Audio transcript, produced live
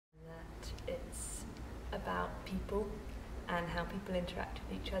about people and how people interact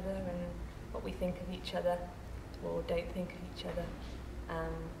with each other and what we think of each other or don't think of each other.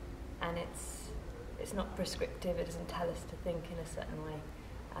 And it's not prescriptive, it doesn't tell us to think in a certain way.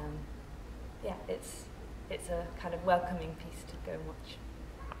 Yeah, it's a kind of welcoming piece to go and watch.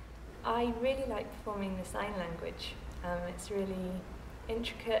 I really like performing the sign language. It's really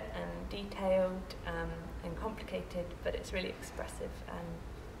intricate and detailed and complicated, but it's really expressive, and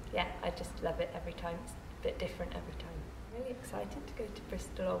yeah, I just love it every time. It's a bit different every time. I'm really excited to go to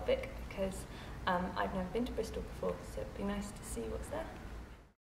Bristol or Vic because I've never been to Bristol before, so it'd be nice to see what's there.